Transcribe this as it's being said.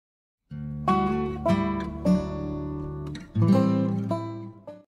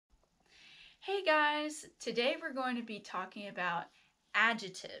guys, today we're going to be talking about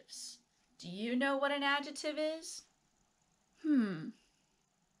adjectives. Do you know what an adjective is?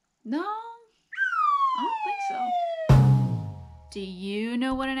 No? I don't think so. Do you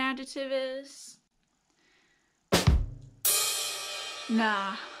know what an adjective is?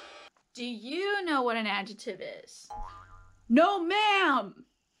 Nah. Do you know what an adjective is? No, ma'am!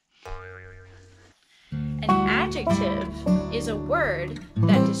 An adjective is a word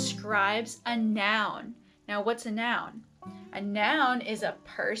that describes a noun. Now, what's a noun? A noun is a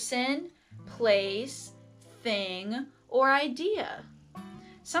person, place, thing, or idea.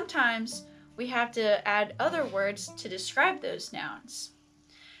 Sometimes we have to add other words to describe those nouns.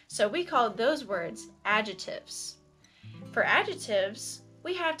 So we call those words adjectives. For adjectives,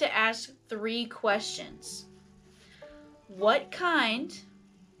 we have to ask 3 questions. What kind?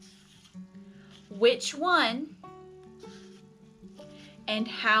 Which one? And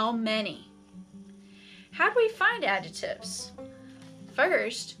how many? How do we find adjectives?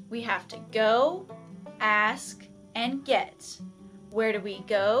 First, we have to go, ask, and get. Where do we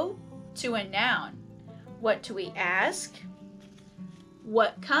go? To a noun. What do we ask?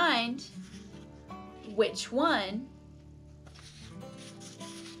 What kind? Which one?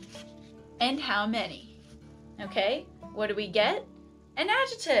 And how many? Okay, what do we get? An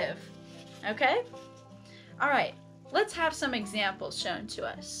adjective. Okay? All right, let's have some examples shown to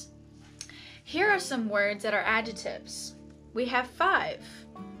us. Here are some words that are adjectives. We have 5.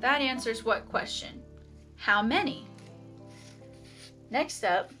 That answers what question? How many? Next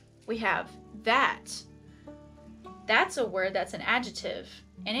up, we have that. That's a word that's an adjective,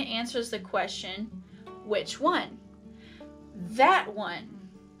 and it answers the question, which one? That one.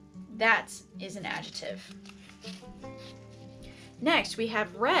 That is an adjective. Next, we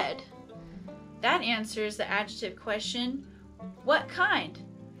have red. That answers the adjective question, what kind?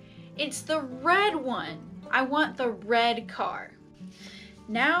 It's the red one. I want the red car.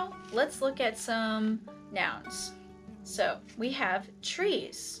 Now, let's look at some nouns. So, we have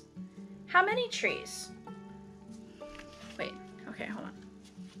trees. How many trees? Wait, okay, hold on.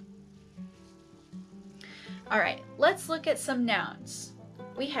 All right, let's look at some nouns.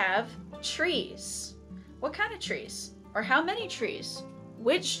 We have trees. What kind of trees? Or how many trees?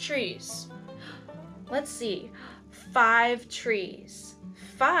 Which trees? Let's see, 5 trees.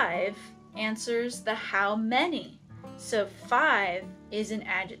 5 answers the how many. So 5 is an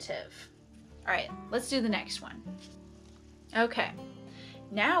adjective. All right, let's do the next one. Okay,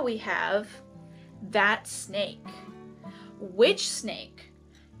 now we have that snake. Which snake?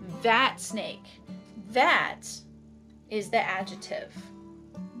 That snake. That is the adjective.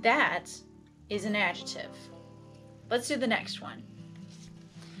 That is an adjective. Let's do the next one.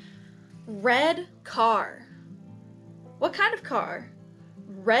 Red car. What kind of car?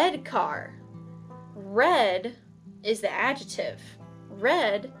 Red car. Red is the adjective.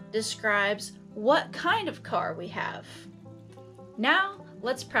 Red describes what kind of car we have. Now,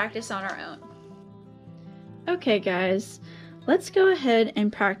 let's practice on our own. Okay, guys, let's go ahead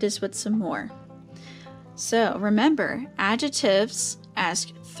and practice with some more. So, remember, adjectives ask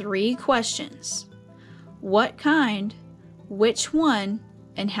 3 questions. What kind, which one,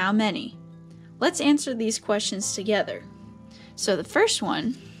 and how many? Let's answer these questions together. So the first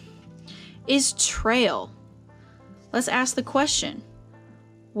one is trail. Let's ask the question,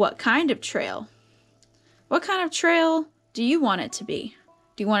 what kind of trail? What kind of trail do you want it to be?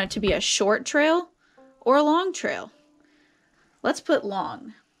 Do you want it to be a short trail or a long trail? Let's put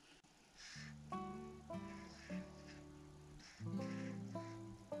long.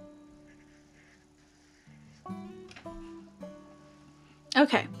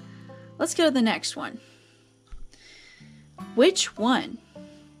 Okay, let's go to the next one. Which one?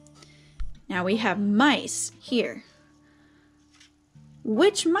 Now we have mice here.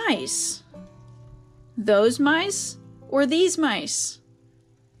 Which mice? Those mice or these mice?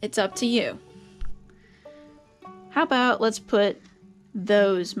 It's up to you. How about let's put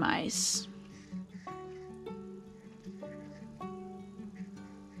those mice?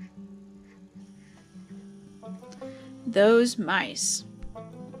 Those mice.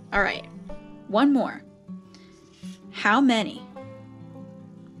 All right, one more. How many?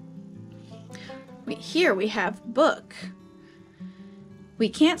 Here we have book. We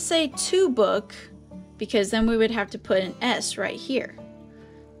can't say to book because then we would have to put an S right here.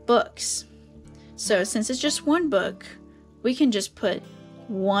 Books. So since it's just one book, we can just put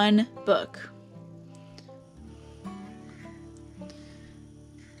one book.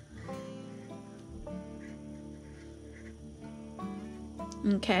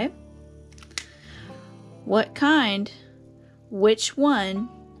 Okay. What kind, which one,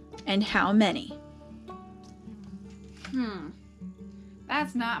 and how many?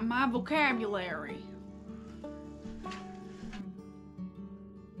 That's not my vocabulary.